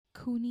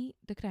Khuni,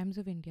 The Crimes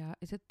of India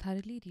is a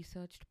thoroughly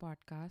researched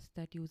podcast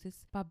that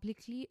uses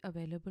publicly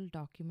available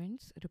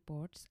documents,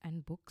 reports,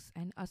 and books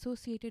and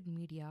associated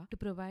media to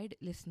provide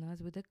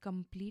listeners with a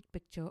complete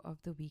picture of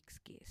the week's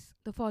case.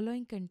 The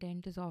following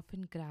content is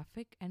often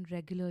graphic and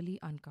regularly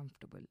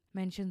uncomfortable.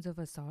 Mentions of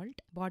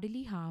assault,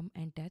 bodily harm,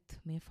 and death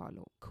may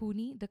follow.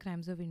 Khuni, The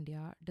Crimes of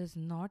India does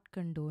not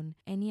condone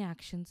any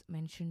actions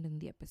mentioned in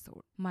the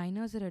episode.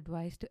 Minors are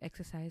advised to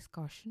exercise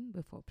caution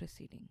before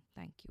proceeding.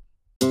 Thank you.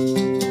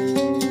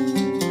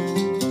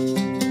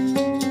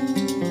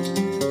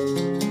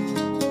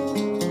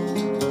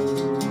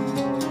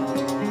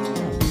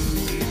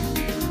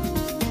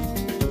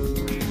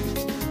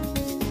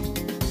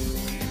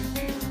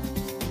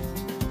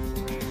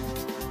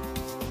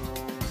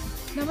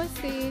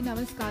 Namaste,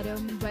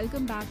 Namaskaram.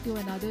 Welcome back to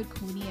another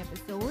Khuni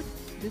episode.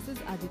 This is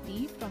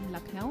Aditi from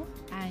Lucknow,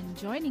 and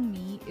joining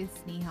me is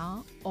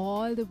Sneha,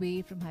 all the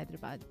way from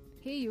Hyderabad.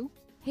 Hey, you.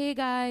 Hey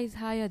guys,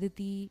 hi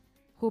Aditi.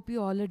 Hope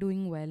you all are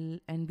doing well,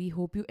 and we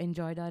hope you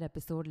enjoyed our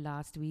episode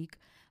last week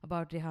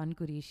about Rehan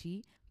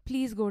Qureshi.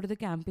 Please go to the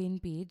campaign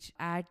page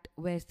at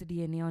Where's the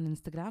DNA on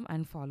Instagram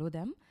and follow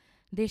them.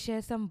 They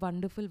share some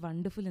wonderful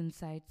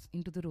insights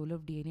into the role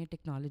of DNA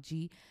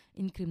technology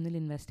in criminal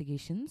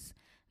investigations.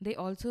 They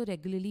also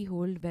regularly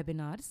hold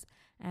webinars,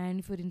 and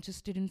if you're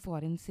interested in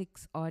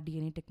forensics or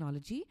DNA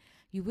technology,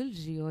 you will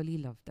really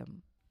love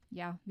them.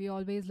 Yeah, we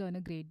always learn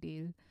a great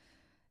deal.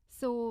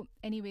 So,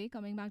 anyway,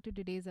 coming back to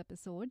today's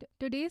episode,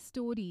 today's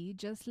story,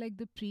 just like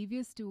the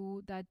previous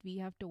two that we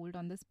have told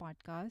on this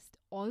podcast,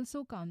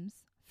 also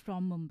comes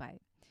from Mumbai.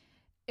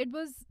 It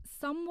was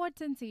somewhat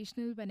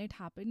sensational when it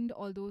happened,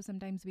 although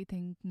sometimes we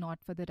think not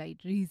for the right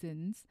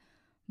reasons.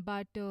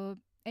 But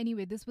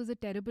anyway, this was a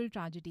terrible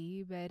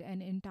tragedy where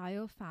an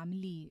entire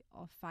family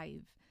of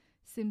five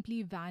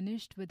simply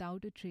vanished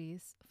without a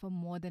trace for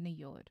more than a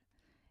year.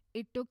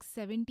 It took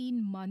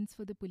 17 months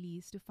for the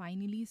police to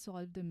finally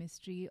solve the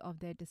mystery of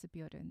their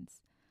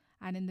disappearance.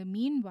 And in the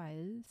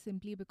meanwhile,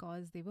 simply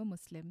because they were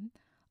Muslim,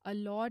 a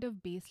lot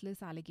of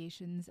baseless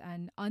allegations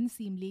and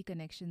unseemly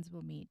connections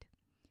were made.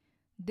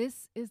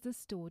 This is the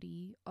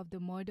story of the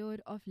murder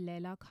of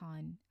Laila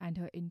Khan and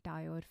her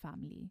entire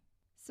family.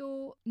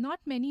 So, not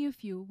many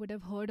of you would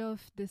have heard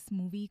of this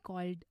movie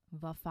called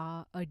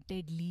Wafa, a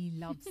deadly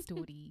love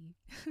story.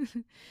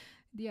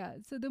 Yeah,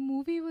 so the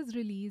movie was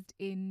released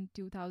in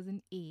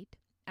 2008,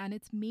 and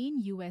its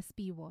main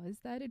USP was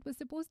that it was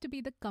supposed to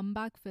be the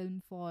comeback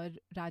film for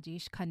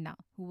Rajesh Khanna,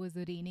 who was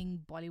the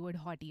reigning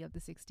Bollywood hottie of the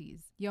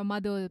 60s. Your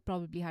mother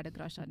probably had a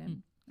crush on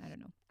him. I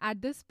don't know.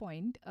 At this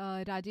point,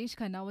 Rajesh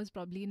Khanna was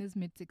probably in his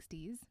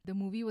mid-60s. The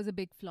movie was a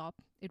big flop.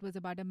 It was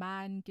about a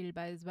man killed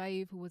by his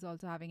wife who was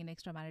also having an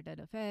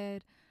extramarital affair.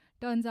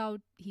 Turns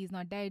out he's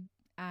not dead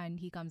and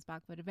he comes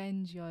back for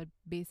revenge. Your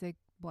basic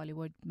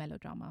Bollywood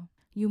melodrama.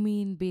 You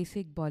mean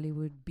basic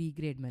Bollywood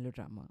B-grade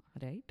melodrama,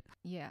 right?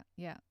 Yeah.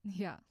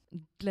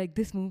 Like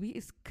this movie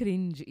is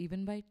cringe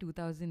even by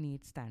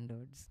 2008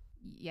 standards.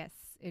 Yes,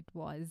 it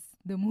was.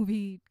 The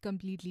movie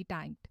completely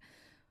tanked.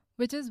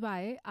 Which is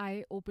why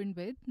I opened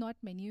with not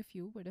many of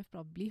you would have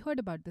probably heard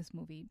about this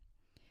movie.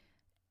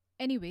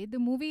 Anyway, the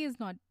movie is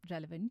not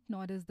relevant,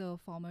 nor is the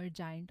former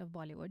giant of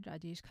Bollywood,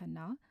 Rajesh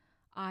Khanna.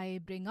 I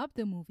bring up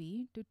the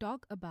movie to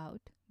talk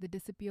about the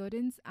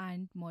disappearance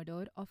and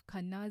murder of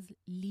Khanna's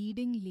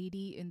leading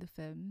lady in the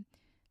film,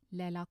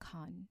 Laila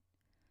Khan.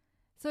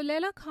 So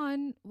Laila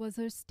Khan was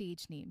her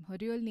stage name. Her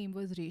real name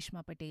was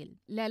Reshma Patel.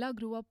 Laila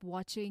grew up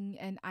watching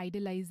and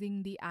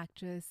idolizing the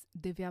actress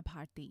Divya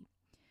Bharti.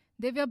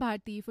 Divya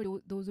Bharti, for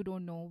those who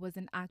don't know, was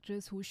an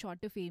actress who shot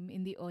to fame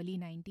in the early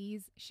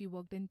 90s. She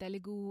worked in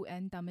Telugu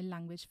and Tamil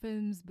language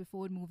films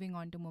before moving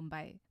on to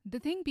Mumbai. The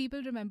thing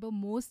people remember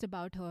most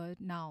about her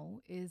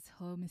now is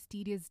her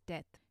mysterious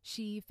death.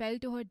 She fell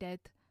to her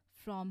death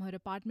from her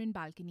apartment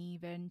balcony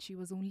when she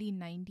was only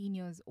 19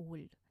 years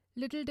old.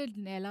 Little did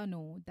Nella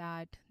know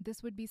that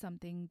this would be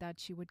something that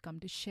she would come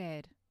to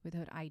share with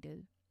her idol.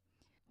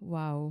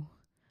 Wow.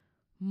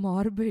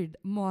 Morbid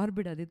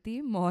Aditi,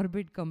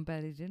 morbid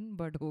comparison,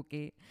 but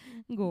okay,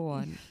 go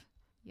on.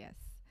 Yes,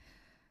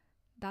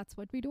 that's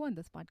what we do on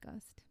this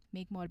podcast,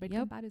 make morbid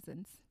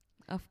comparisons.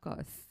 Of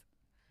course.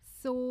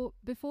 So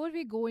before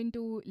we go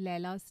into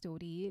Laila's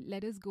story,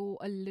 let us go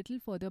a little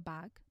further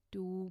back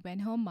to when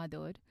her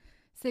mother,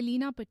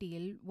 Selina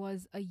Patel,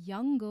 was a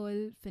young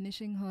girl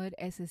finishing her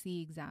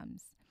SSC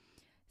exams.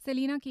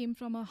 Selina came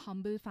from a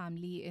humble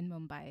family in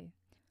Mumbai.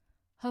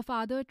 Her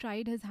father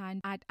tried his hand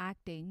at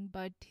acting,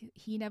 but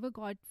he never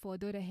got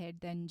further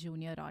ahead than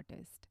junior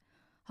artist.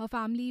 Her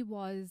family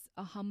was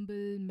a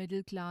humble,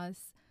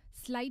 middle-class,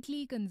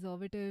 slightly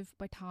conservative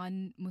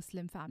Pathan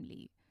Muslim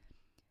family.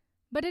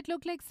 But it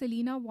looked like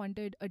Selina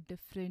wanted a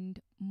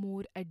different,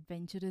 more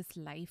adventurous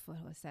life for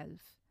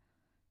herself.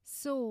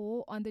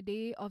 So, on the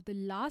day of the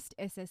last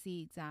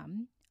SSC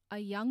exam, a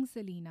young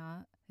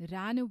Selina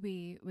ran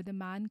away with a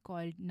man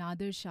called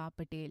Nadir Shah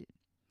Patel.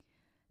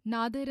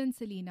 Nadir and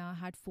Selina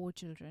had 4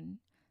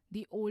 children.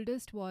 The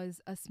oldest was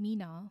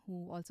Asmina,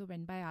 who also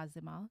went by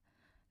Azima.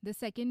 The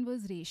second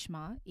was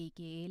Reshma,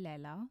 aka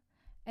Laila.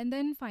 And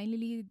then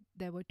finally,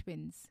 there were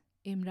twins,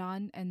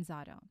 Imran and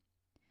Zara.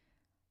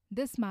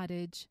 This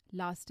marriage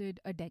lasted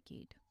a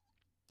decade.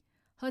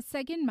 Her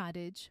second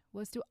marriage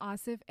was to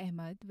Asif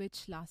Ahmed,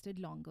 which lasted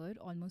longer,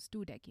 almost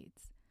 2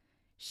 decades.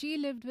 She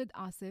lived with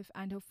Asif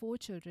and her four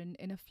children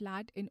in a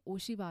flat in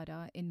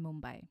Oshiwara in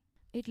Mumbai.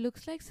 It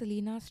looks like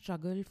Selena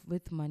struggled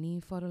with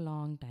money for a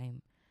long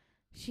time.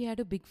 She had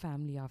a big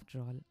family after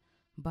all,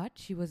 but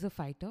she was a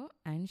fighter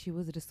and she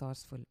was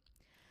resourceful.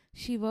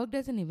 She worked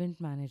as an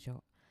event manager.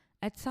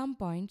 At some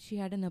point, she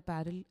had an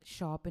apparel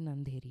shop in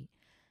Andheri,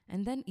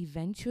 and then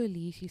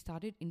eventually she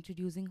started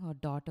introducing her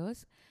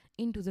daughters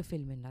into the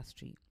film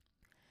industry.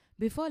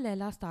 Before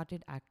Laila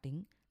started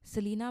acting,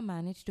 Selena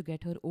managed to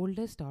get her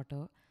oldest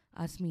daughter,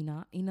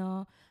 Asmina, in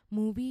a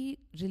movie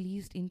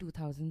released in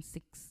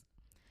 2006.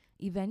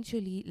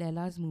 Eventually,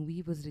 Laila's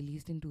movie was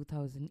released in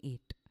 2008.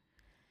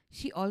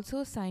 She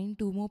also signed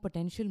two more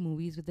potential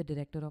movies with the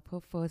director of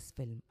her first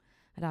film,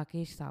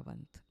 Rakesh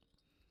Sawant.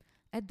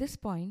 At this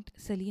point,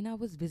 Selena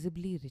was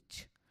visibly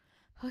rich.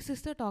 Her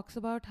sister talks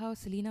about how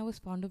Selena was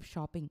fond of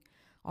shopping,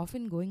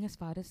 often going as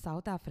far as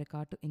South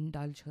Africa to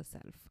indulge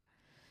herself.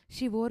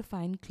 She wore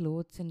fine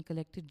clothes and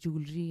collected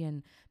jewelry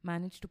and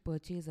managed to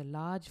purchase a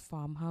large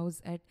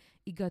farmhouse at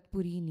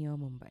Igatpuri near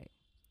Mumbai.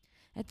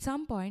 At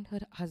some point,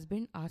 her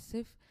husband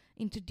Asif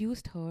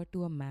introduced her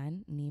to a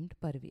man named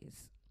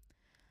Parvez.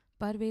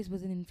 Parvez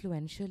was an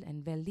influential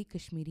and wealthy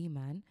Kashmiri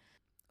man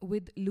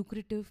with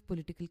lucrative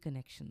political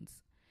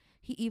connections.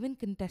 He even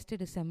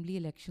contested assembly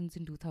elections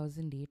in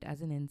 2008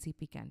 as an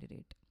NCP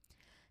candidate.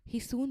 He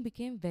soon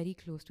became very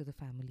close to the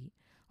family,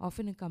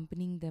 often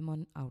accompanying them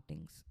on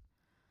outings.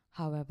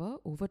 However,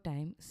 over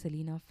time,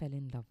 Selena fell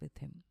in love with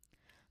him.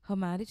 Her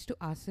marriage to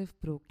Asif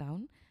broke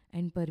down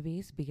and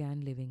Parvez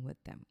began living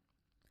with them.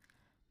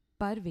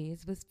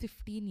 Parvez was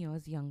 15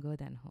 years younger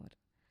than her.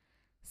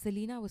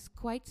 Selena was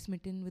quite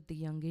smitten with the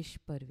youngish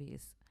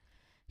Parvez.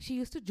 She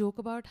used to joke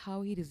about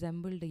how he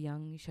resembled a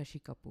young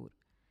Shashi Kapoor,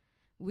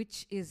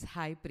 which is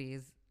high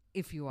praise,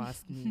 if you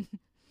ask me.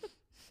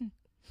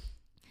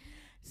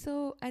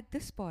 So, at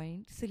this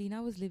point,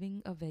 Selena was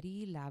living a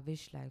very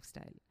lavish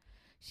lifestyle.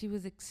 She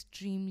was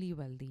extremely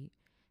wealthy.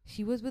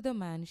 She was with a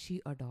man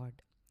she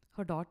adored.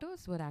 Her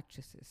daughters were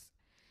actresses.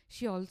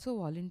 She also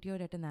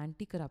volunteered at an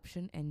anti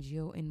corruption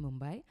NGO in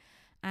Mumbai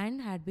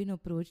and had been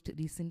approached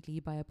recently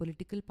by a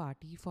political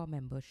party for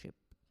membership.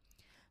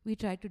 We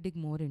tried to dig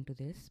more into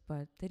this,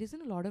 but there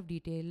isn't a lot of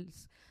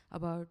details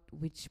about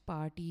which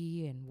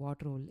party and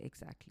what role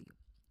exactly.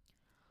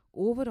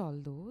 Overall,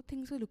 though,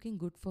 things were looking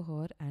good for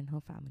her and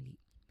her family.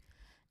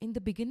 In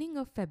the beginning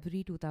of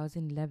February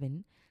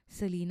 2011,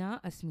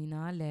 Selena,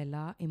 Asmina,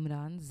 Laila,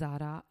 Imran,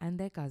 Zara, and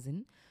their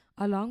cousin,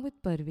 along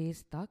with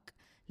Parvez Tak,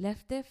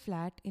 left their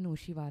flat in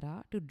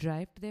Oshiwara to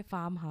drive to their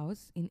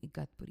farmhouse in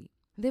Igatpuri.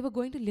 They were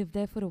going to live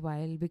there for a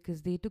while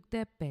because they took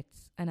their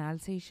pets, an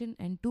Alsatian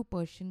and two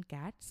Persian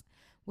cats,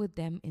 with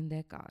them in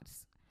their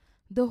cars.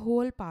 The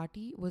whole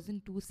party was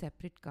in two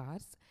separate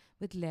cars,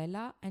 with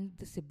Laila and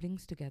the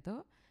siblings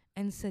together,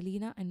 and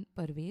Selena and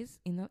Parvez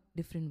in a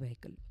different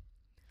vehicle.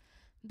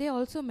 They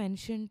also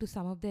mentioned to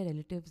some of their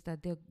relatives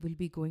that they will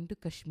be going to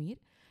Kashmir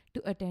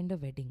to attend a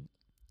wedding.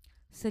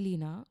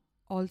 Selena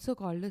also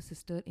called her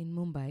sister in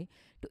Mumbai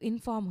to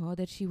inform her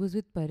that she was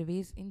with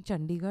Parvez in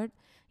Chandigarh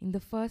in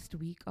the first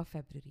week of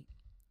February.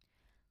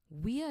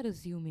 We are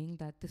assuming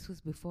that this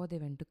was before they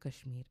went to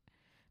Kashmir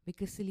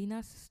because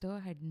Selena's sister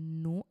had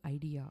no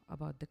idea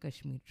about the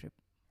Kashmir trip.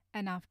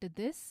 And after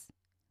this,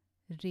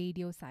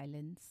 radio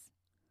silence.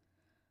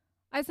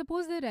 I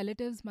suppose their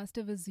relatives must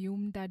have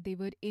assumed that they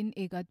were in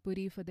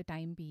Igatpuri for the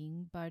time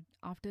being, but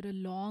after a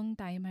long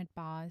time had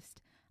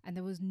passed and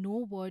there was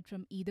no word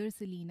from either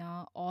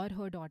Selena or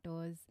her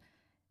daughters,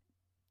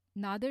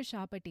 Nader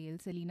Shah Patel,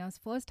 Selena's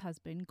first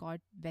husband, got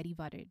very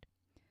worried.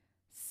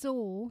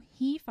 So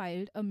he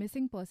filed a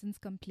missing persons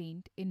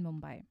complaint in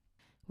Mumbai.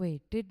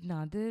 Wait, did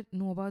Nadir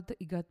know about the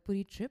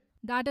Igatpuri trip?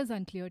 That is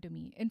unclear to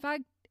me. In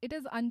fact, it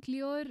is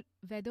unclear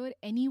whether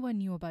anyone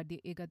knew about the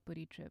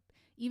Igatpuri trip,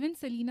 even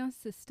Selena's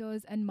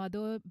sisters and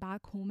mother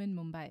back home in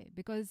Mumbai,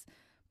 because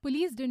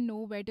police didn't know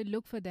where to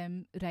look for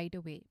them right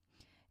away.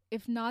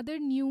 If Nader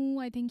knew,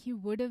 I think he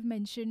would have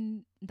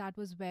mentioned that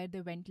was where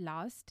they went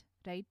last,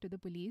 right, to the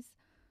police.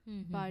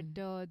 But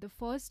the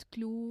first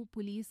clue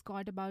police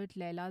got about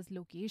Laila's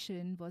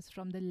location was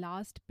from the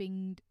last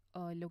pinged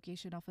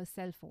location of a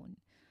cell phone.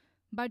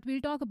 But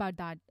we'll talk about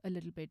that a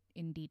little bit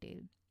in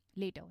detail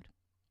later.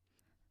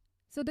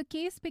 So the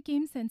case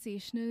became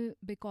sensational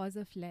because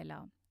of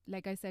Laila.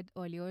 Like I said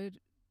earlier,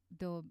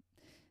 the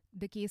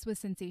the case was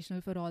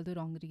sensational for all the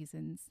wrong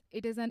reasons.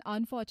 It is an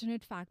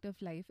unfortunate fact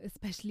of life,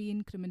 especially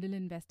in criminal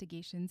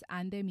investigations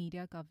and their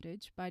media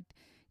coverage, but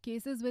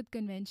cases with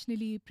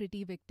conventionally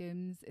pretty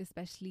victims,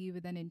 especially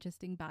with an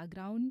interesting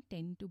background,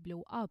 tend to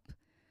blow up.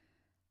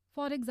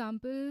 For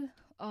example,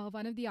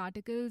 one of the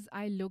articles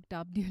I looked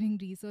up during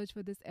research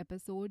for this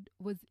episode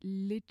was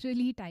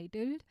literally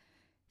titled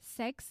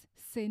Sex,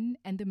 Sin,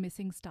 and the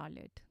Missing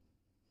Starlet.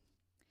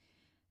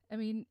 I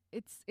mean,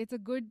 it's a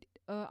good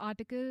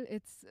article.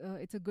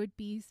 It's a good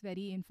piece,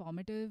 very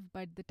informative,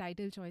 but the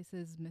title choice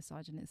is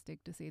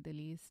misogynistic to say the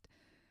least.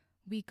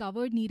 We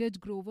covered Neeraj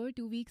Grover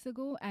 2 weeks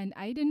ago, and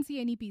I didn't see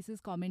any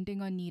pieces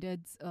commenting on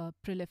Neeraj's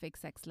prolific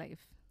sex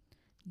life.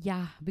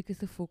 Yeah, because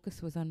the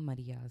focus was on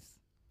Maria's.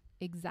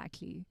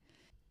 Exactly.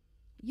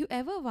 You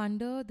ever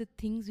wonder the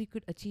things we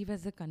could achieve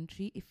as a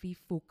country if we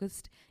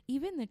focused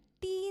even a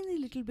teeny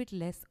little bit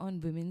less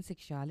on women's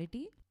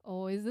sexuality?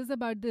 Oh, is this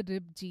about the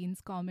ripped jeans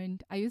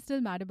comment? Are you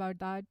still mad about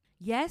that?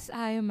 Yes,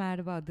 I am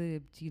mad about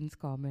the Jean's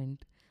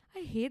comment.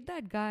 I hate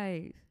that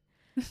guy.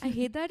 I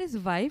hate that his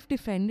wife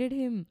defended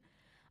him.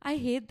 I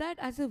hate that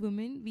as a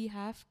woman we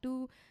have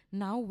to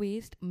now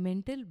waste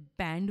mental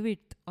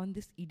bandwidth on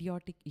this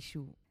idiotic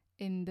issue.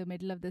 In the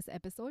middle of this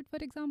episode, for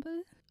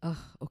example? Ugh,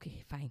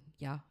 okay, fine.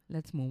 Yeah,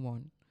 let's move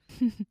on.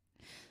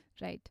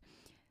 Right.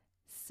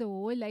 So,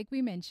 like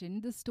we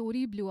mentioned, the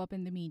story blew up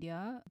in the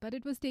media, but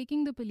it was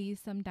taking the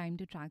police some time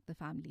to track the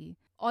family.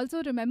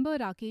 Also, remember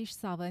Rakesh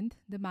Sawant,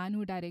 the man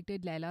who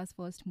directed Laila's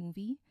first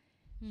movie?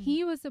 Hmm.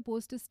 He was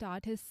supposed to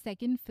start his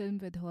second film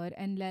with her,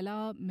 and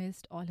Laila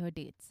missed all her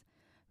dates.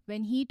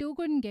 When he too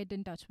couldn't get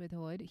in touch with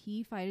her,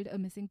 he filed a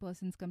missing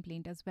persons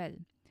complaint as well.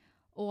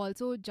 Oh,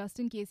 also, just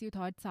in case you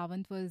thought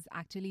Sawant was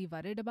actually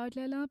worried about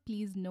Laila,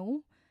 please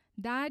know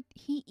that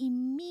he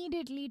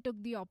immediately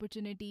took the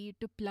opportunity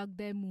to plug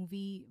their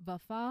movie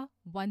Wafa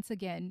once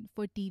again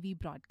for TV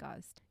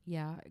broadcast.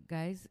 Yeah,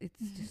 guys, it's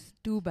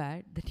just too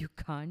bad that you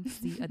can't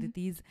see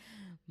Aditi's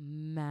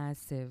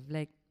massive,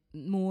 like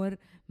more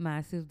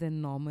massive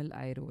than normal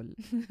eye roll.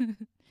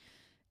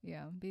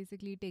 Yeah,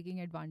 basically taking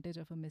advantage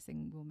of a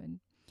missing woman.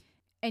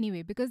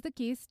 Anyway, because the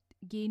case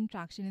gained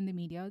traction in the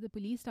media, the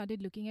police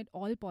started looking at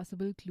all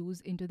possible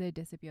clues into their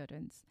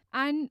disappearance.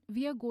 And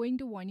we are going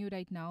to warn you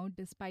right now,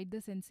 despite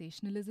the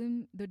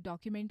sensationalism, the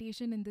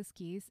documentation in this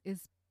case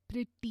is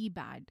pretty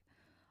bad.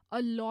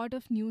 A lot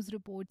of news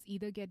reports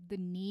either get the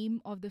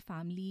name of the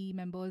family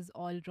members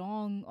all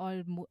wrong,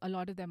 or a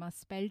lot of them are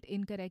spelt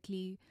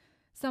incorrectly.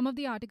 Some of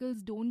the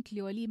articles don't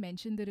clearly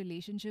mention the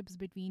relationships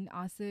between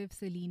Asif,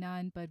 Selena,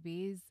 and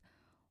Parvez.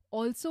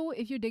 Also,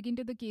 if you dig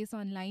into the case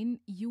online,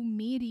 you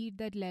may read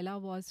that Laila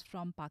was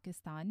from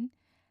Pakistan.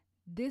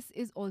 This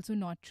is also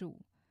not true.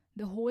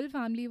 The whole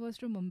family was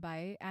from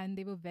Mumbai and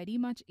they were very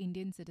much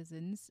Indian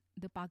citizens.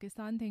 The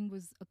Pakistan thing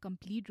was a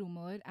complete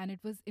rumor, and it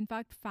was, in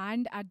fact,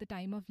 fanned at the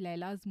time of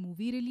Laila's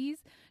movie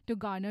release to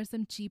garner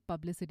some cheap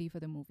publicity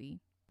for the movie.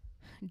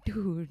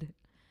 Dude,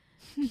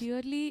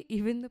 clearly,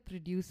 even the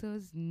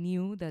producers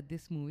knew that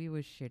this movie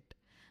was shit,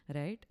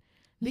 right?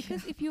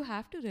 Because if you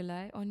have to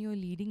rely on your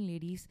leading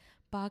lady's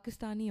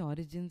Pakistani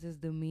origins as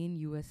the main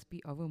USP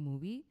of a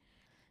movie,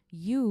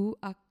 you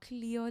are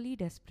clearly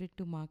desperate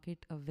to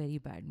market a very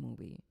bad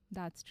movie.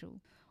 That's true.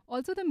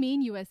 Also, the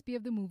main USP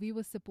of the movie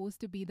was supposed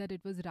to be that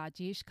it was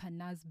Rajesh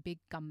Khanna's big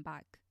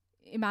comeback.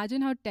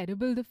 Imagine how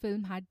terrible the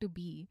film had to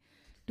be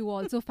to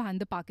also fan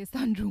the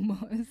Pakistan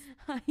rumors.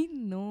 I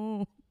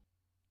know.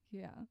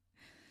 Yeah.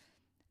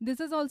 This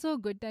is also a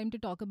good time to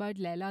talk about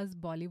Laila's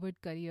Bollywood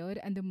career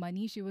and the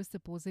money she was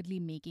supposedly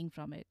making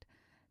from it.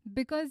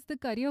 Because the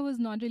career was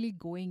not really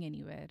going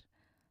anywhere.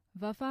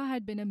 Wafa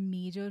had been a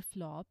major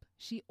flop.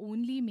 She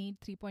only made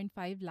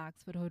 3.5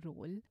 lakhs for her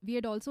role. We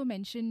had also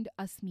mentioned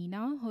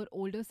Asmina, her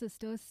older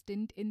sister's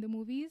stint in the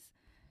movies.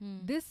 Hmm.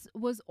 This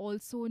was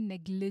also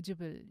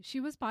negligible. She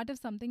was part of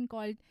something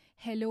called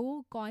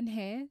Hello, Kaun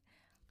Hai?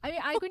 I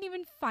mean, I couldn't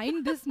even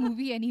find this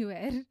movie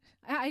anywhere.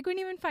 I couldn't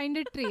even find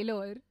a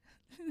trailer.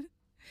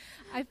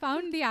 I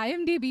found the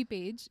IMDb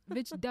page,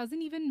 which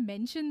doesn't even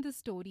mention the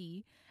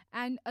story,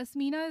 and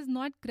Asmina is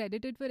not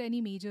credited for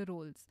any major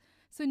roles.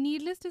 So,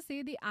 needless to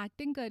say, the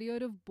acting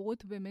career of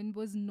both women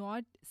was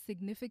not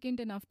significant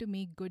enough to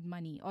make good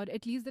money, or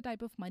at least the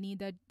type of money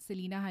that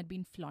Selena had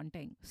been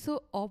flaunting.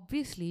 So,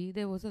 obviously,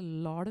 there was a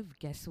lot of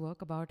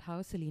guesswork about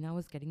how Selena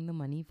was getting the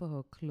money for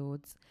her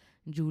clothes,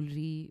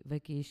 jewelry,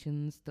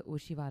 vacations, the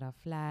Oshiwara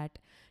flat,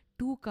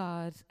 2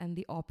 cars, and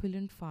the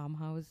opulent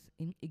farmhouse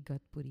in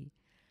Igatpuri.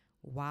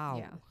 Wow.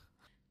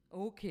 Yeah.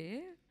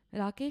 Okay.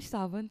 Rakesh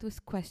Sawant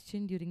was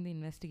questioned during the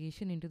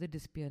investigation into the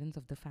disappearance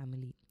of the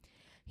family.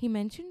 He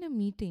mentioned a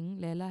meeting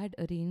Laila had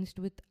arranged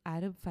with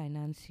Arab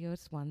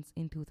financiers once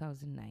in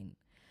 2009.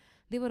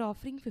 They were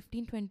offering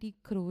 15-20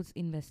 crores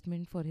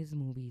investment for his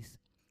movies.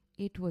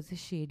 It was a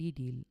shady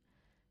deal.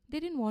 They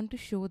didn't want to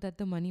show that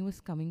the money was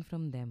coming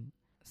from them.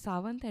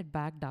 Sawant had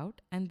backed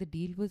out and the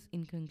deal was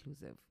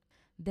inconclusive.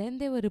 Then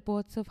there were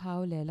reports of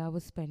how Laila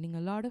was spending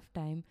a lot of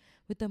time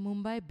with a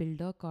Mumbai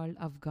builder called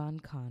Afghan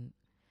Khan.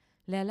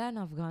 Laila and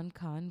Afghan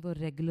Khan were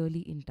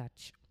regularly in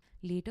touch.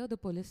 Later, the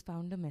police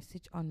found a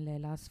message on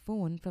Laila's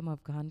phone from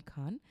Afghan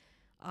Khan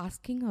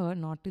asking her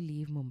not to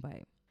leave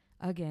Mumbai.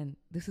 Again,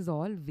 this is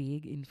all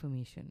vague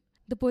information.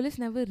 The police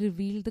never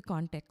revealed the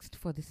context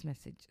for this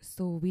message,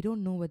 so we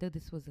don't know whether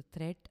this was a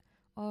threat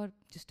or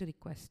just a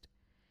request.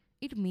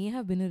 It may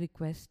have been a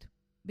request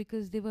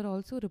because there were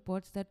also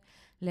reports that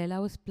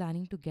Laila was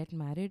planning to get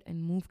married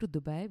and move to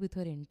Dubai with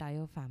her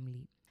entire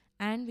family.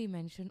 And we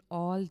mention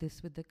all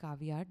this with the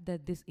caveat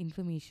that this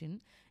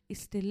information is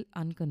still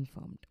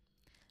unconfirmed.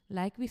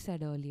 Like we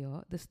said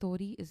earlier, the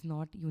story is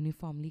not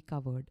uniformly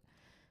covered,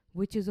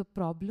 which is a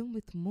problem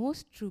with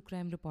most true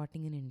crime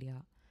reporting in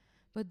India.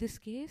 But this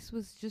case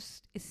was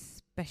just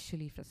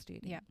especially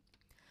frustrating. Yeah.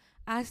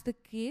 As the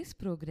case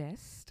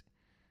progressed,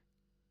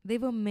 there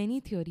were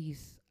many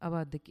theories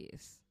about the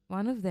case.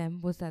 One of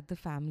them was that the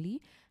family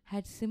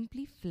had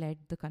simply fled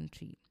the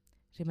country.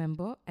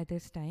 Remember, at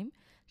this time,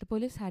 the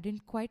police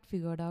hadn't quite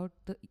figured out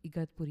the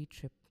Igatpuri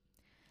trip.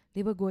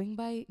 They were going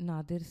by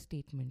Nadir's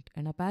statement,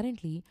 and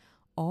apparently,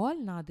 all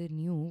Nadir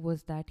knew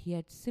was that he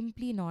had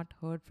simply not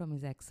heard from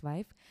his ex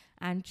wife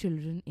and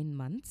children in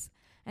months,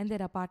 and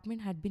their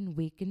apartment had been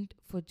vacant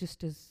for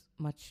just as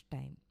much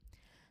time.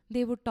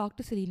 They would talk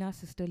to Selina's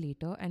sister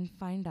later and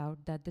find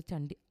out that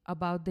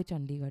about the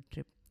Chandigarh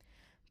trip.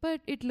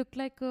 But it looked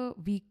like a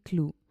weak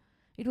clue.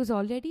 It was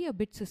already a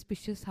bit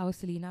suspicious how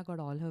Selena got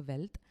all her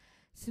wealth,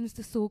 since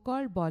the so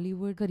called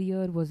Bollywood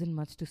career wasn't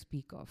much to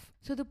speak of.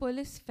 So the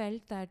police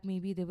felt that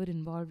maybe they were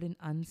involved in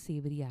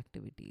unsavory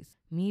activities.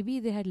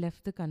 Maybe they had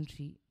left the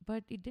country,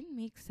 but it didn't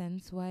make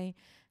sense why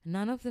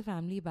none of the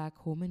family back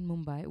home in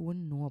Mumbai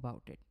wouldn't know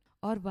about it.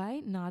 Or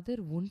why Nadir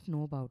wouldn't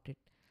know about it,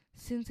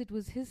 since it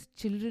was his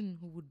children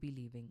who would be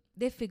leaving.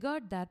 They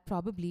figured that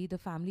probably the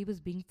family was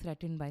being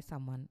threatened by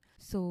someone,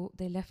 so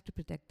they left to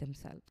protect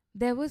themselves.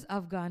 There was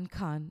Afghan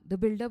Khan, the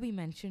builder we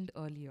mentioned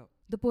earlier.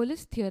 The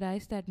police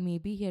theorized that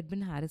maybe he had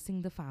been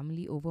harassing the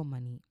family over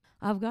money.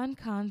 Afghan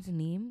Khan's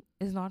name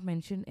is not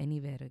mentioned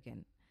anywhere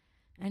again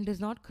and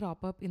does not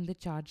crop up in the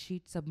charge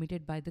sheet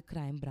submitted by the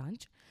crime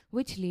branch,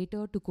 which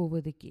later took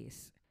over the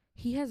case.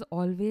 He has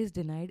always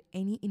denied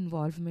any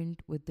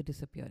involvement with the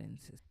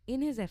disappearances.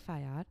 In his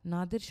FIR,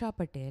 Nadir Shah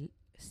Patel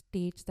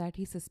states that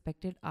he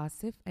suspected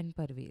Asif and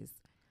Parvez.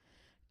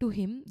 To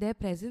him, their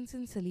presence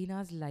in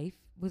Selina's life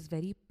was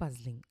very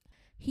puzzling.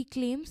 He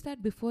claims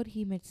that before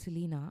he met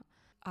Selina,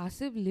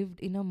 Asif lived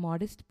in a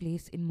modest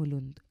place in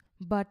Mulund.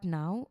 But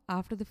now,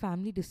 after the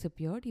family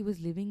disappeared, he was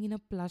living in a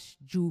plush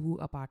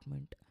Juhu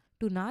apartment.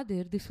 To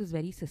Nadir, this was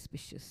very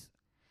suspicious.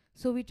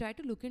 So we tried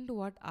to look into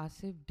what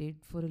Asif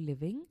did for a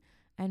living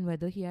and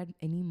whether he had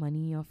any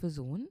money of his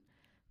own,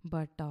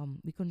 but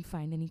we couldn't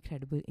find any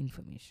credible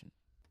information.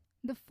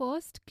 The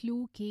first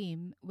clue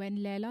came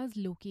when Laila's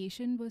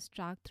location was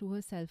tracked through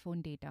her cell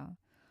phone data.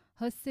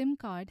 Her SIM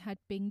card had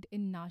pinged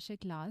in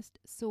Nashik last,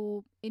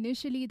 so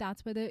initially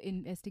that's where the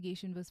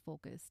investigation was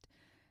focused.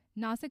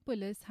 Nasik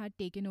police had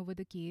taken over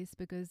the case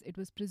because it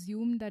was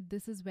presumed that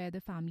this is where the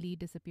family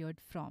disappeared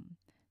from.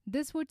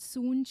 This would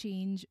soon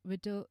change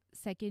with a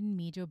second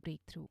major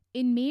breakthrough.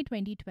 In May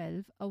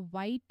 2012, a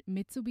white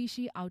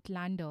Mitsubishi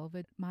Outlander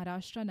with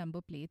Maharashtra number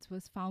plates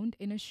was found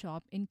in a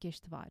shop in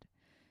Kishtwar.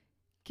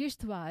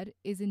 Kishtwar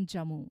is in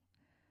Jammu.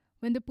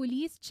 When the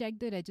police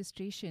checked the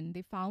registration,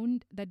 they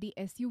found that the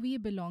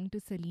SUV belonged to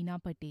Selina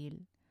Patel.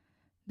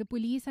 The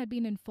police had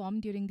been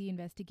informed during the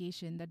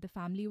investigation that the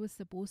family was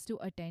supposed to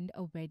attend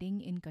a wedding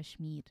in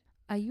Kashmir.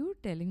 Are you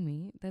telling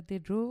me that they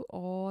drove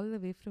all the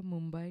way from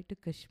Mumbai to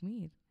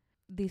Kashmir?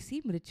 They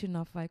seem rich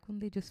enough, why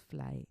couldn't they just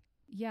fly?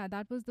 Yeah,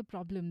 that was the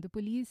problem. The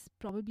police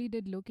probably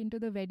did look into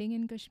the wedding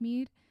in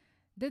Kashmir.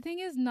 The thing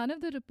is, none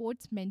of the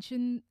reports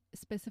mention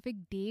specific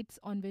dates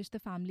on which the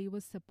family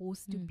was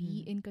supposed to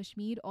be in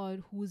Kashmir or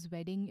whose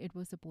wedding it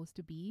was supposed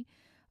to be.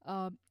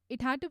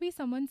 It had to be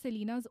someone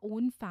Selina's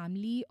own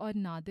family or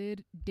Nadir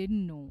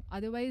didn't know.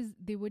 Otherwise,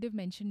 they would have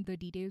mentioned the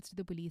details to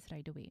the police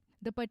right away.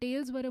 The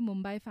Patels were a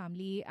Mumbai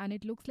family, and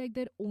it looks like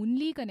their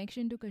only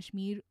connection to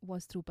Kashmir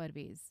was through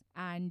Parvez.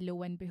 And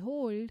lo and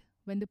behold,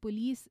 when the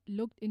police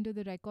looked into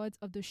the records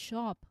of the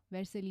shop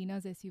where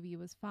Selina's SUV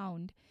was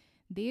found,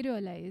 they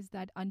realized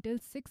that until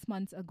 6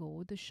 months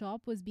ago, the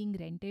shop was being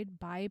rented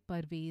by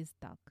Parvez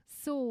Tak.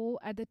 So,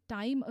 at the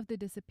time of the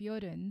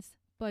disappearance,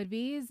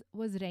 Parvez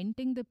was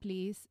renting the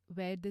place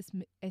where this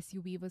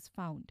SUV was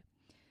found.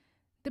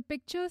 The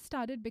picture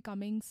started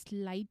becoming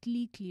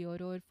slightly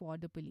clearer for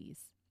the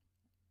police.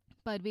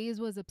 Parvez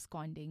was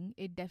absconding.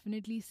 It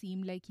definitely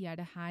seemed like he had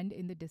a hand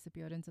in the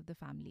disappearance of the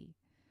family.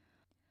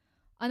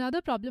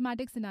 Another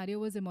problematic scenario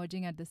was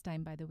emerging at this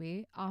time, by the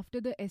way. After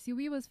the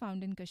SUV was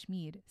found in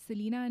Kashmir,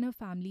 Selina and her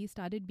family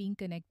started being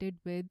connected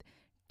with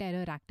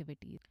terror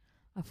activities.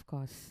 Of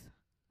course.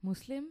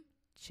 Muslim?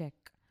 Check.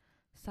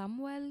 Some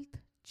wealth?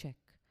 Check.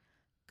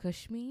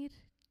 Kashmir?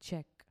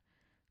 Check.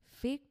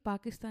 Fake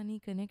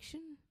Pakistani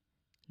connection?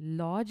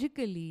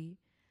 Logically,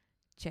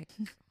 check.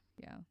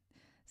 Yeah.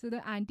 So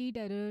the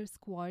anti-terror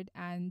squad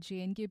and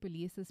JNK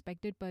police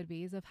suspected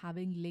Parvez of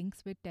having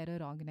links with terror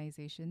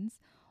organizations.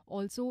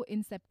 Also,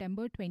 in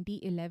September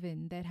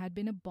 2011, there had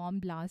been a bomb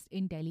blast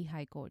in Delhi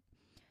High Court.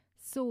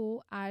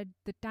 So, at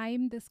the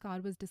time this car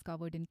was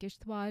discovered in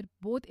Kishtwar,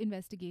 both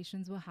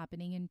investigations were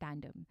happening in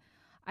tandem.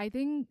 I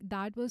think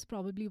that was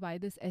probably why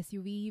this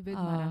SUV with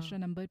Maharashtra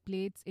number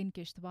plates in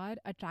Kishtwar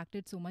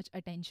attracted so much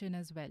attention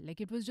as well.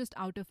 Like, it was just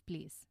out of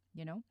place,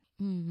 you know?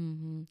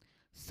 Mm-hmm.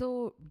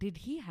 So, did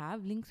he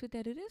have links with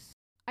terrorists?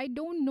 I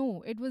don't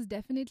know. It was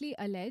definitely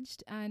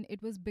alleged, and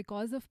it was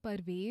because of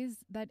Parvez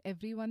that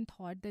everyone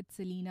thought that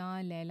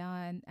Selina,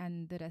 Laila,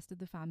 and the rest of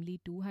the family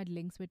too had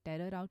links with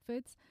terror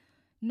outfits.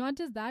 Not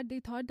just that, they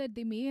thought that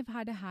they may have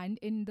had a hand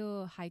in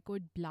the High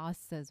Court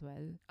blasts as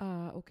well.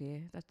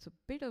 Okay, that's a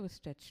bit of a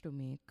stretch to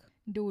make.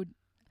 Dude,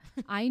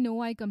 I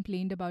know I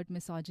complained about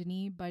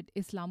misogyny, but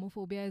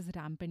Islamophobia is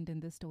rampant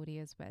in this story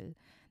as well.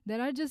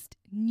 There are just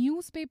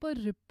newspaper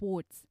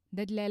reports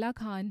that Laila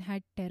Khan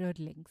had terror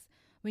links.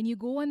 When you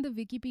go on the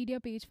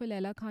Wikipedia page for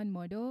Laila Khan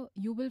murder,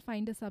 you will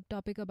find a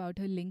subtopic about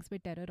her links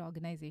with terror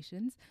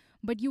organizations,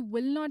 but you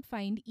will not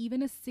find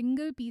even a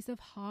single piece of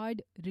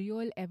hard,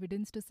 real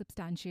evidence to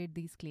substantiate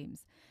these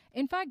claims.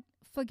 In fact,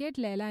 forget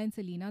Laila and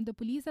Selena, the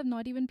police have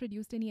not even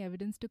produced any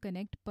evidence to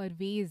connect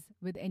Parvez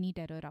with any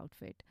terror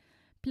outfit.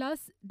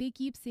 Plus, they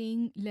keep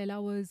saying Lela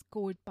was,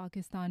 quote,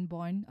 Pakistan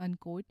born,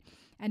 unquote.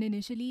 And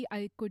initially,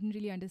 I couldn't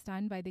really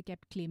understand why they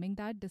kept claiming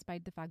that,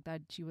 despite the fact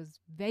that she was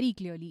very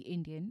clearly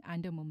Indian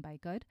and a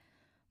Mumbaikar.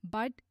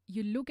 But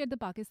you look at the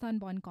Pakistan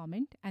born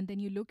comment and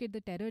then you look at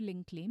the terror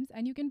link claims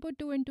and you can put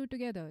two and two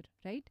together,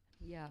 right?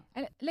 Yeah.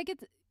 And like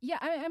it's, yeah,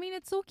 I mean,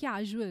 it's so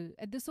casual.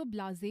 They're so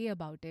blase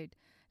about it.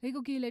 Like,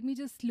 okay, let me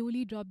just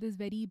slowly drop this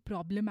very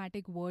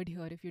problematic word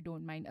here, if you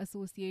don't mind.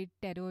 Associate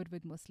terror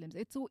with Muslims.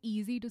 It's so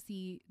easy to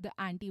see the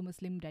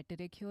anti-Muslim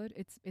rhetoric here.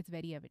 It's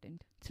very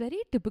evident. It's very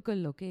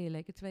typical, okay?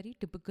 Like, it's very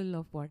typical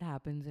of what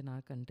happens in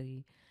our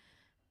country.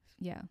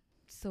 Yeah.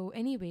 So,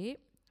 anyway,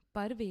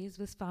 Parvez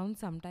was found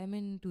sometime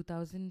in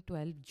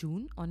 2012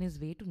 June on his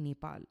way to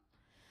Nepal.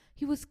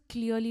 He was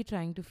clearly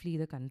trying to flee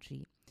the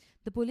country.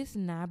 The police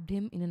nabbed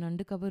him in an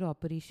undercover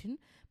operation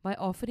by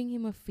offering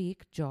him a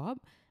fake job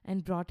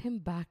and brought him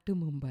back to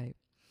Mumbai.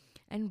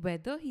 And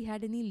whether he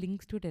had any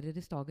links to a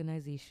terrorist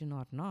organization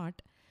or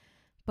not,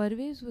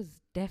 Parvez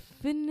was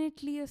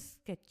definitely a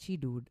sketchy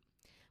dude.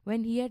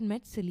 When he had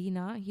met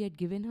Selena, he had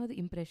given her the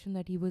impression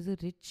that he was a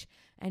rich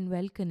and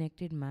well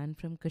connected man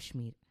from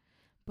Kashmir.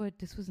 But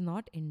this was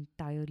not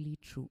entirely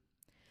true.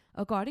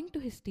 According to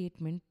his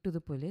statement to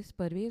the police,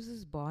 Parvez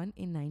was born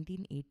in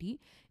 1980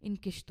 in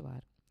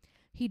Kishtwar.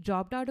 He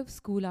dropped out of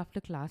school after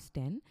class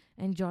 10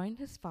 and joined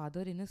his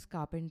father in his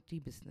carpentry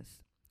business.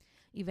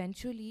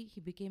 Eventually, he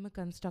became a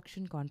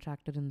construction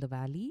contractor in the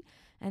valley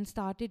and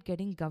started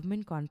getting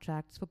government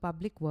contracts for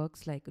public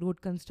works like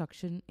road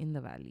construction in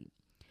the valley.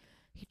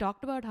 He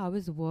talked about how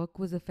his work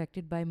was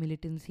affected by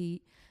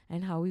militancy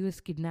and how he was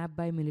kidnapped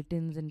by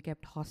militants and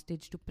kept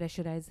hostage to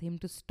pressurize him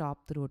to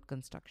stop the road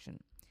construction.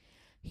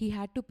 He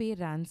had to pay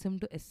ransom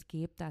to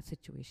escape that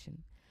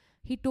situation.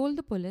 He told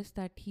the police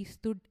that he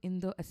stood in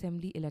the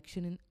assembly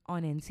election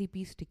on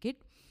NCP's ticket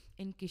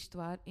in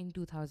Kishtwar in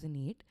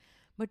 2008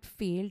 but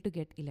failed to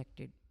get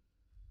elected.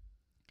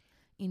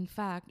 In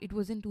fact, it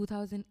was in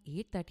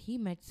 2008 that he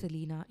met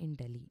Selena in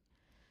Delhi.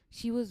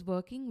 She was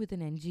working with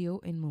an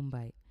NGO in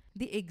Mumbai.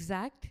 The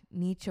exact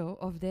nature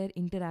of their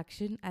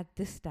interaction at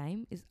this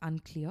time is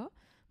unclear,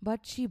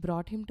 but she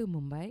brought him to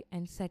Mumbai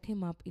and set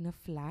him up in a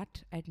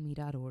flat at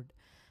Mira Road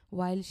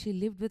while she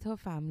lived with her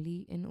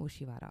family in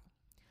Oshiwara.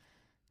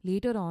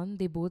 Later on,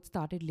 they both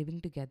started living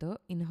together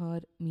in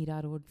her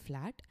Mira Road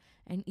flat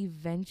and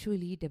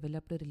eventually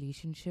developed a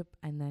relationship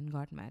and then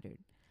got married.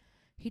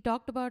 He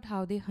talked about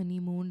how they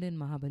honeymooned in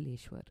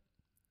Mahabaleshwar.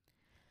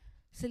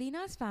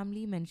 Selena's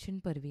family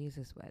mentioned Parvez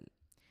as well.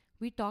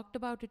 We talked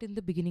about it in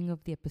the beginning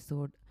of the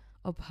episode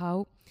of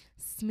how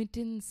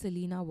smitten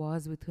Selena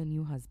was with her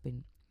new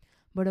husband.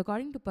 But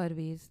according to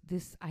Parvez,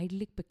 this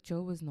idyllic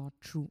picture was not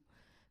true.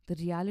 The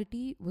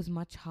reality was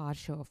much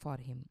harsher for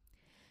him.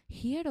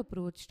 He had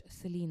approached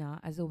Selena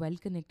as a well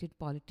connected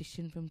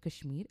politician from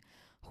Kashmir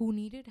who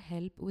needed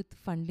help with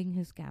funding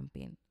his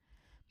campaign.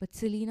 But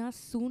Selena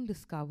soon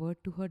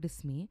discovered to her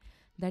dismay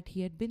that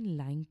he had been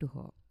lying to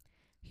her.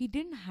 He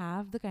didn't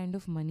have the kind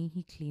of money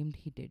he claimed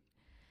he did.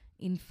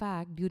 In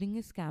fact, during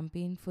his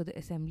campaign for the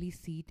assembly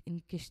seat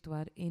in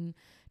Kishtwar in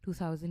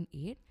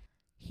 2008,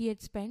 he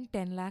had spent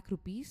 10 lakh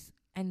rupees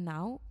and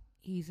now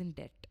he is in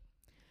debt.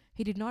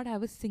 He did not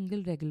have a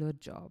single regular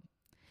job.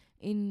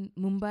 In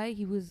Mumbai,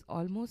 he was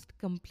almost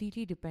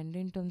completely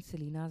dependent on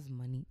Selena's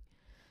money.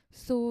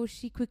 So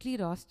she quickly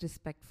lost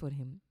respect for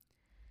him.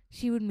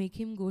 She would make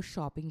him go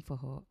shopping for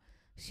her.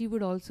 She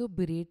would also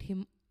berate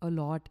him a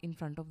lot in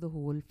front of the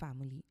whole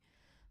family.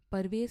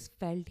 Parvez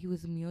felt he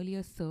was merely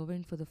a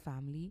servant for the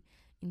family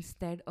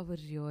instead of a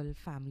real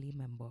family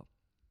member.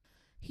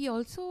 He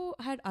also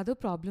had other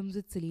problems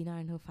with Selena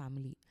and her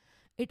family.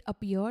 It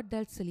appeared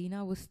that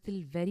Selena was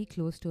still very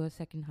close to her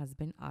second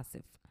husband,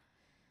 Asif.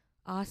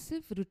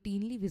 Asif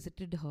routinely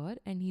visited her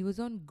and he was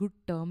on good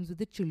terms with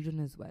the children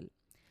as well.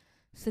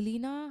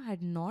 Selena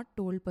had not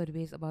told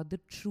Parvez about the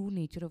true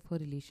nature of her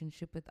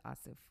relationship with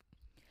Asif.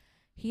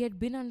 He had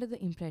been under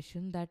the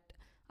impression that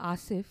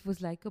Asif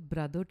was like a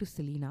brother to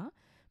Selena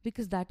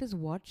because that is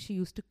what she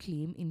used to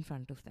claim in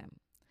front of them.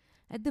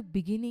 At the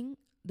beginning,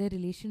 their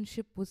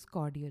relationship was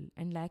cordial,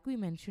 and like we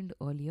mentioned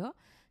earlier,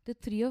 the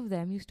three of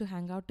them used to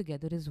hang out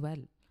together as well.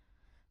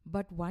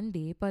 But one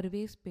day,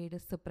 Parvez paid a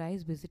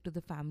surprise visit to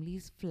the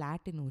family's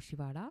flat in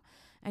Oshiwara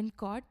and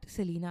caught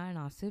Selena and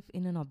Asif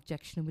in an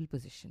objectionable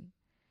position.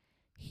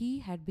 He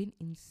had been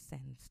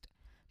incensed.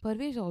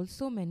 Parvez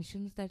also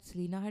mentions that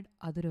Selena had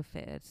other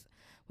affairs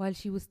while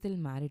she was still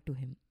married to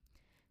him.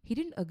 He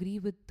didn't agree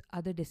with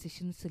other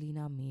decisions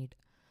Selena made.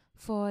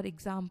 For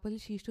example,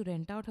 she used to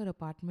rent out her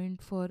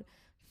apartment for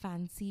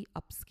fancy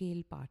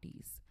upscale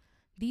parties.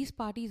 These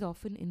parties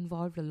often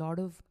involved a lot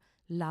of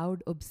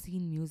loud,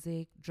 obscene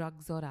music,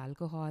 drugs, or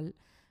alcohol,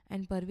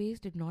 and Parvez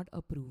did not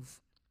approve.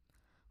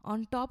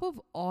 On top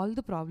of all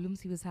the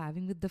problems he was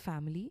having with the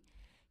family,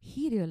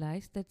 he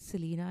realized that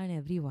Selena and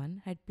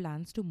everyone had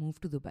plans to move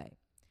to Dubai.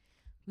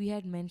 We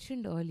had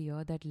mentioned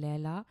earlier that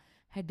Laila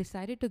had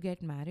decided to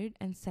get married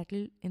and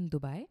settle in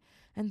Dubai,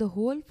 and the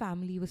whole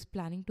family was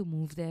planning to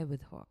move there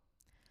with her.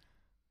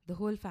 The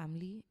whole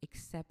family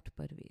except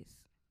Parvez.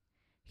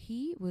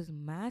 He was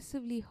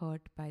massively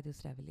hurt by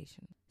this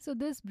revelation. So,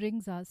 this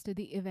brings us to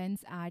the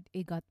events at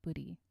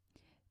Igatpuri.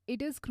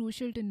 It is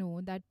crucial to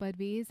know that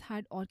Parvez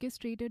had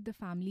orchestrated the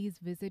family's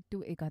visit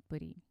to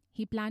Igatpuri.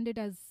 He planned it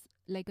as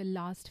like a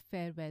last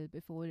farewell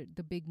before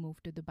the big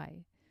move to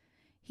Dubai.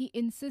 He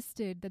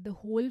insisted that the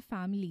whole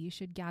family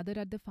should gather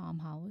at the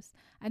farmhouse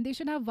and they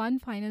should have one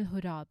final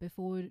hurrah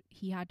before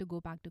he had to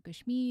go back to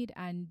Kashmir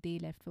and they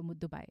left for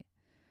Dubai.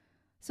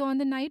 So, on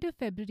the night of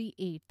February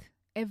 8th,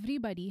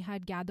 everybody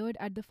had gathered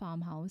at the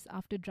farmhouse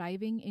after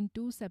driving in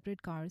two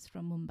separate cars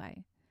from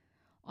Mumbai.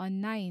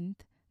 On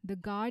 9th, the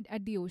guard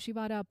at the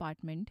Oshiwara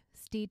apartment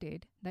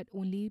stated that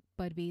only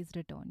Parvez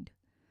returned.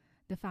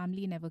 The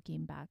family never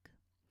came back.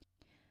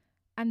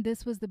 And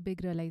this was the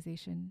big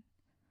realization.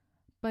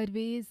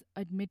 Parvez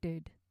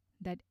admitted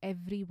that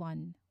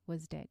everyone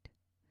was dead.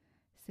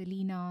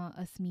 Selena,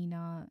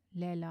 Asmina,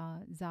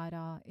 Laila,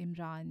 Zara,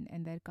 Imran,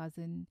 and their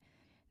cousin,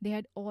 they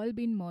had all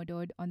been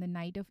murdered on the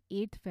night of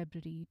 8th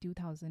February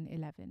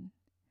 2011.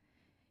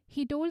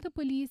 He told the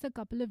police a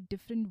couple of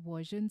different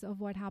versions of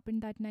what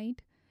happened that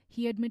night.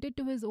 He admitted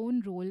to his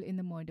own role in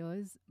the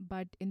murders,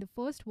 but in the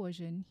first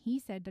version, he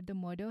said that the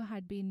murder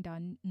had been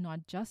done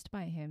not just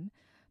by him,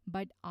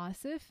 but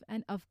Asif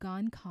and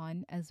Afghan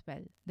Khan as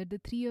well, that the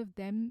three of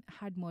them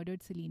had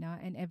murdered Selena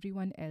and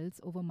everyone else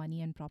over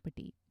money and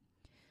property.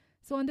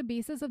 So, on the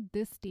basis of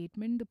this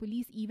statement, the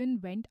police even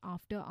went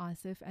after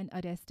Asif and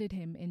arrested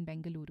him in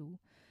Bengaluru.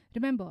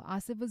 Remember,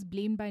 Asif was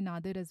blamed by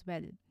Nadir as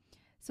well.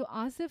 So,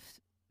 Asif,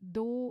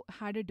 though,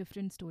 had a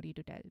different story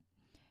to tell.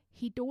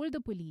 He told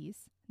the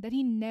police that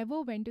he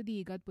never went to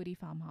the Igatpuri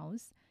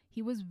farmhouse.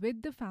 He was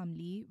with the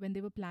family when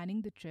they were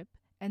planning the trip,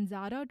 and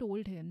Zara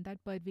told him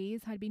that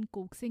Parvez had been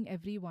coaxing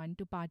everyone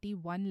to party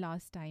one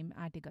last time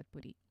at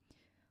Igatpuri.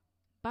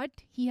 But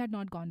he had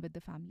not gone with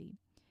the family.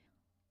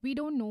 We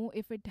don't know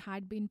if it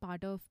had been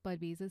part of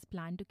Parvez's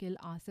plan to kill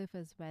Asif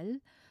as well,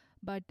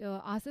 but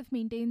Asif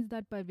maintains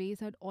that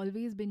Parvez had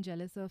always been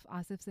jealous of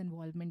Asif's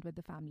involvement with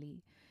the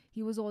family.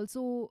 He was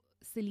also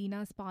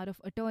Selena's power of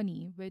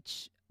attorney,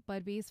 which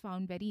Parvez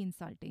found very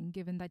insulting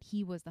given that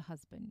he was the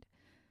husband.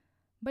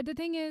 But the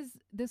thing is,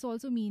 this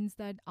also means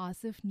that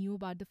Asif knew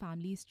about the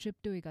family's trip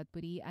to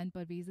Igatpuri and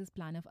Parvez's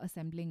plan of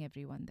assembling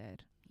everyone there.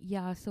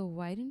 Yeah, so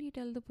why didn't he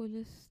tell the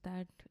police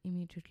that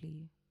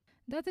immediately?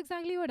 That's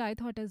exactly what I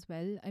thought as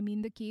well. I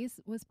mean, the case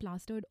was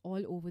plastered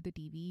all over the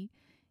TV.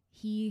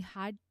 He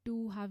had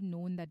to have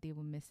known that they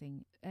were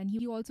missing. And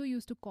he also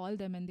used to call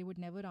them and they would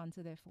never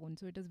answer their phone.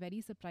 So it is very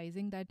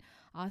surprising that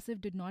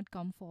Asif did not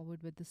come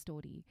forward with the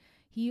story.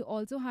 He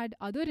also had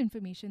other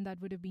information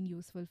that would have been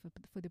useful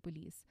for the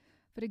police.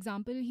 For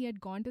example, he had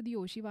gone to the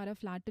Oshiwara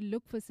flat to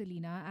look for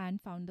Selena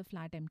and found the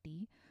flat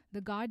empty.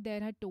 The guard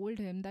there had told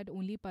him that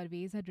only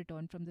Parvez had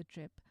returned from the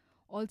trip.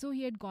 Also,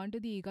 he had gone to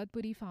the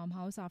Igatpuri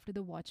farmhouse after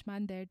the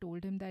watchman there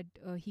told him that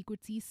he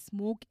could see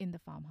smoke in the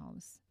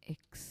farmhouse.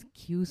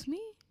 Excuse me?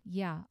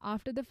 Yeah,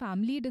 after the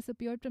family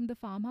disappeared from the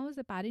farmhouse,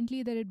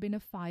 apparently there had been a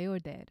fire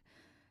there.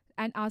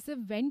 And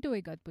Asif went to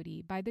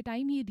Igatpuri. By the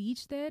time he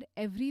reached there,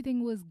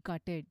 everything was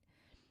gutted.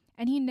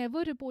 And he never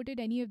reported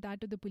any of that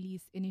to the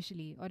police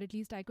initially, or at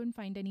least I couldn't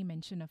find any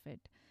mention of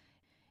it.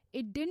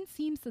 It didn't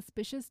seem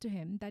suspicious to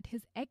him that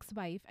his ex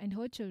wife and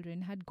her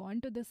children had gone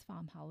to this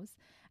farmhouse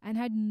and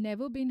had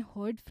never been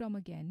heard from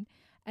again.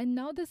 And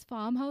now this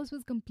farmhouse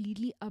was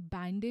completely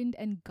abandoned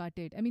and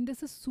gutted. I mean,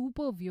 this is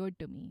super weird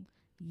to me.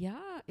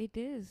 Yeah, it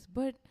is.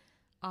 But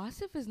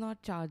Asif is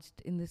not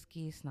charged in this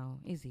case now,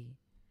 is he?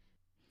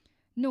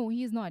 No,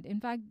 he is not. In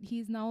fact, he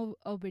is now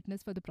a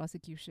witness for the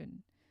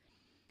prosecution.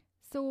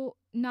 So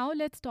now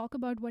let's talk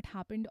about what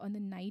happened on the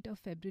night of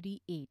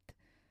February 8th.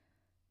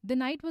 The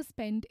night was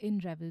spent in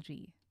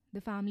revelry.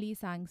 The family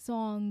sang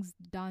songs,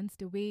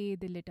 danced away,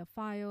 they lit a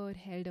fire,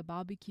 held a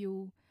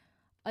barbecue.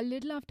 A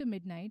little after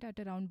midnight, at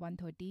around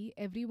 1:30,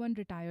 everyone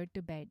retired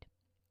to bed.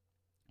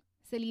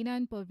 Selena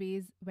and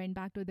Parvez went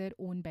back to their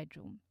own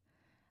bedroom.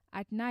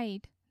 At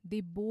night,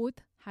 they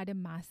both had a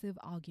massive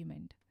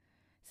argument.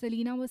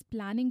 Selena was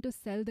planning to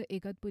sell the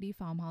Igatpuri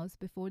farmhouse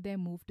before their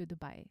move to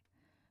Dubai.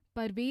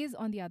 Parvez,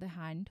 on the other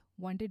hand,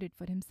 wanted it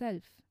for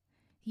himself.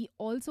 He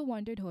also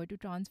wanted her to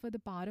transfer the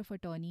power of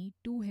attorney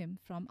to him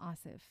from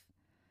Asif.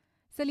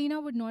 Selena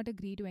would not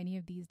agree to any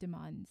of these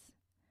demands,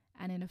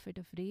 and in a fit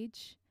of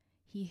rage,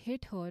 he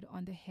hit her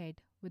on the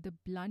head with a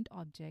blunt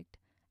object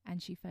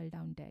and she fell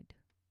down dead.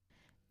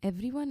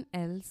 Everyone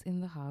else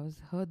in the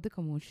house heard the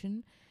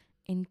commotion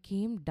and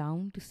came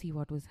down to see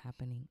what was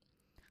happening.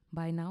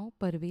 By now,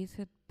 Parvez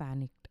had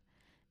panicked.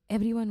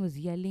 Everyone was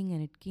yelling,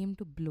 and it came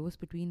to blows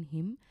between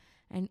him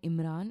and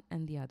Imran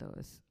and the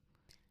others.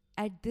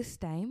 At this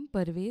time,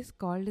 Parvez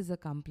called his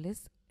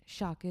accomplice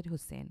Shakir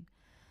Hussain.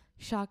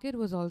 Shakir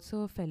was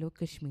also a fellow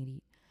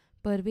Kashmiri.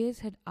 Parvez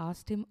had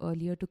asked him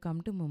earlier to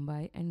come to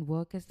Mumbai and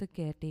work as the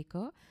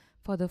caretaker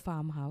for the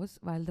farmhouse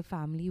while the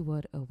family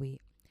were away.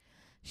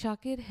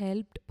 Shakir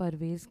helped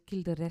Parvez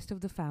kill the rest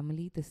of the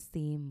family the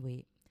same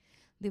way.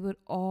 They were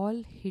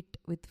all hit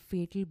with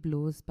fatal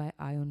blows by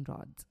iron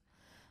rods.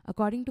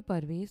 According to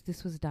Parvez,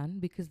 this was done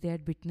because they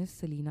had witnessed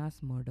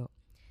Selina's murder.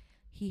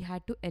 He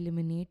had to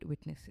eliminate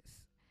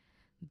witnesses.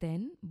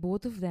 Then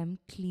both of them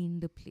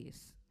cleaned the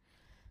place.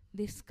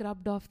 They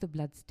scrubbed off the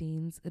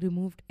bloodstains,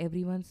 removed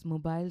everyone's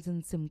mobiles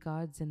and SIM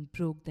cards, and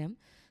broke them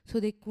so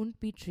they couldn't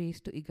be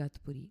traced to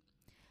Igatpuri.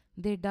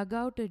 They dug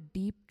out a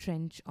deep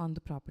trench on the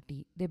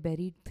property. They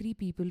buried 3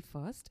 people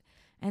first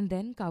and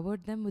then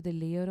covered them with a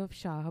layer of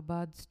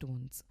Shahabad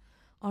stones.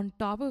 On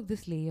top of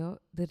this layer,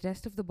 the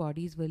rest of the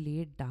bodies were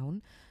laid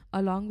down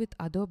along with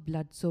other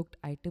blood soaked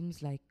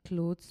items like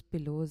clothes,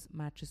 pillows,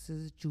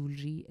 mattresses,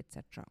 jewelry,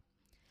 etc.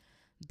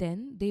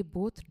 Then they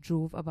both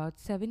drove about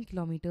 7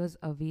 kilometers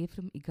away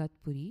from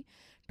Igatpuri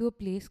to a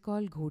place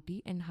called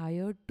Ghoti and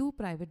hired 2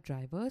 private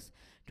drivers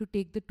to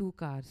take the 2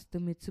 cars, the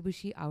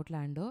Mitsubishi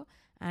Outlander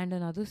and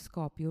another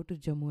Scorpio, to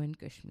Jammu and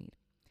Kashmir.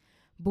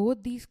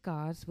 Both these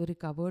cars were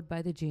recovered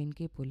by the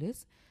J&K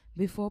police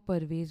before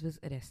Parvez was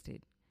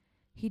arrested.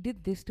 He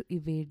did this to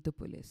evade the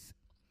police.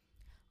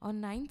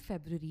 On 9th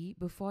February,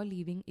 before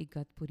leaving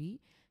Igatpuri,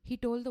 he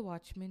told the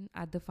watchman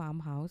at the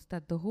farmhouse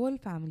that the whole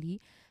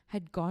family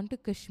had gone to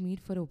Kashmir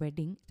for a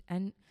wedding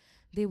and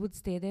they would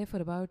stay there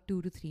for about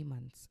 2 to 3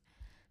 months.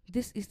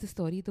 This is the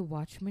story the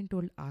watchman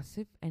told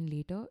Asif and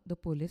later the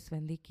police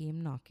when they came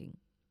knocking.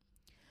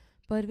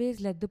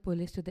 Parvez led the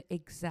police to the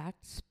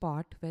exact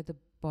spot where the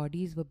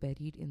bodies were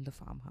buried in the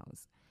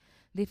farmhouse.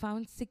 They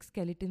found 6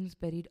 skeletons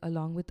buried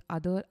along with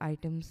other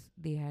items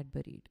they had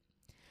buried.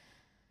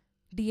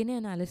 DNA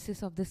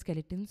analysis of the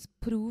skeletons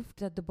proved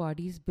that the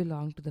bodies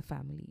belonged to the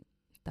family.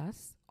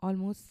 Thus,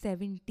 almost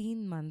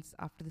 17 months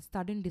after the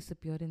sudden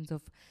disappearance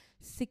of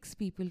 6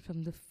 people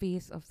from the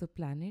face of the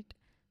planet,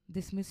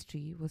 this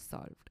mystery was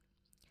solved.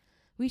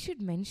 We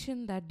should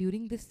mention that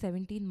during this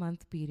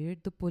 17-month period,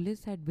 the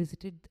police had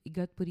visited the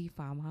Igatpuri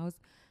farmhouse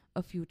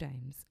a few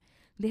times.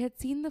 They had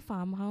seen the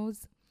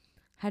farmhouse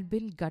had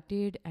been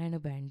gutted and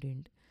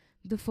abandoned.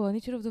 The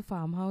furniture of the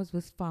farmhouse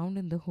was found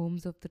in the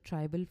homes of the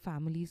tribal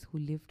families who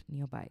lived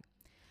nearby.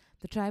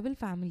 The tribal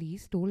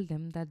families told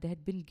them that they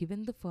had been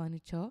given the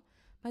furniture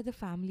by the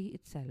family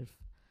itself.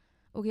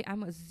 Okay,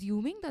 I'm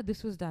assuming that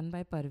this was done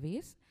by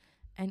Parvez,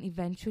 and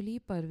eventually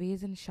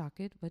Parvez and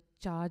Shakir were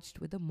charged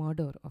with the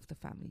murder of the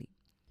family.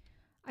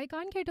 I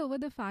can't get over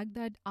the fact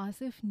that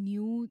Asif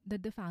knew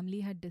that the family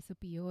had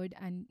disappeared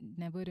and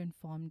never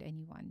informed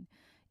anyone.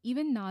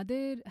 Even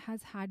Nadir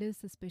has had his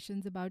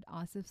suspicions about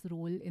Asif's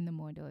role in the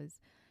murders.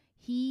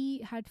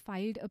 He had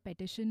filed a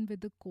petition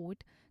with the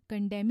court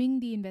condemning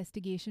the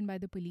investigation by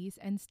the police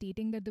and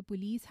stating that the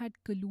police had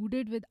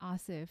colluded with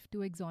Asif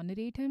to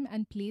exonerate him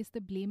and place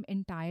the blame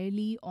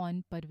entirely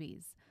on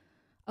Parvez.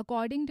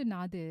 According to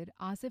Nadir,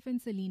 Asif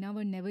and Selina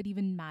were never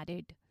even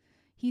married.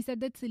 He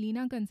said that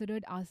Selina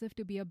considered Asif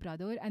to be a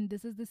brother, and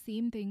this is the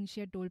same thing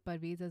she had told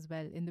Parvez as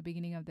well in the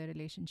beginning of their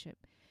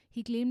relationship.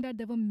 He claimed that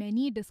there were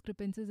many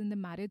discrepancies in the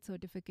marriage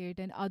certificate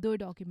and other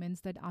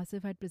documents that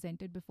Asif had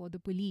presented before the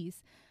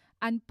police,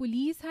 and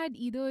police had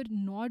either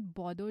not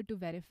bothered to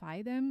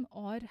verify them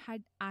or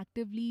had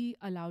actively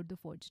allowed the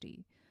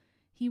forgery.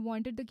 He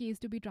wanted the case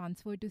to be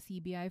transferred to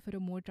CBI for a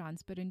more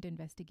transparent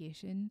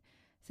investigation.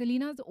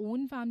 Selina's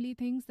own family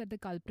thinks that the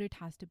culprit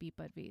has to be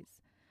Parvez.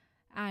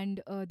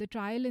 And the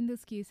trial in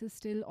this case is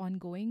still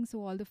ongoing,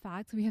 so all the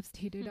facts we have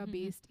stated are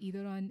based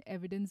either on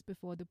evidence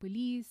before the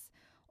police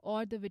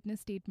or the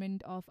witness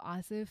statement of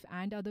Asif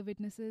and other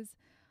witnesses.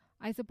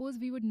 I suppose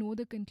we would know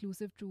the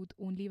conclusive truth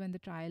only when the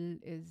trial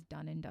is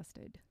done and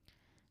dusted.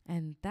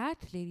 And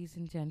that, ladies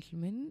and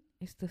gentlemen,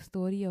 is the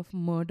story of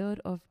murder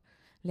of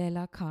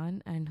Laila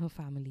Khan and her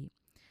family.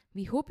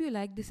 We hope you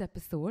liked this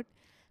episode.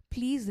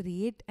 Please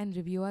rate and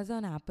review us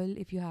on Apple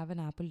if you have an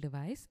Apple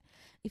device.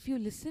 If you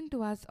listen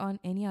to us on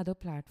any other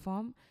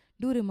platform,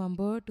 do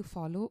remember to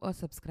follow or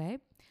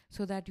subscribe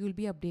so that you'll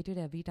be updated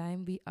every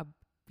time we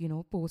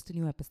post a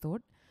new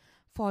episode.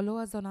 Follow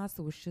us on our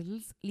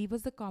socials. Leave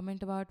us a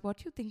comment about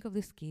what you think of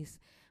this case.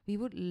 We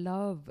would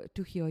love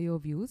to hear your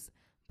views,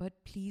 but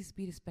please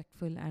be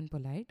respectful and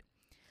polite.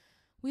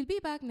 We'll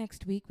be back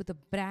next week with a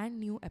brand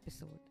new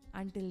episode.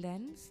 Until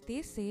then,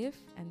 stay safe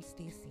and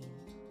stay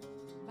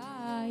sane.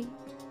 Bye.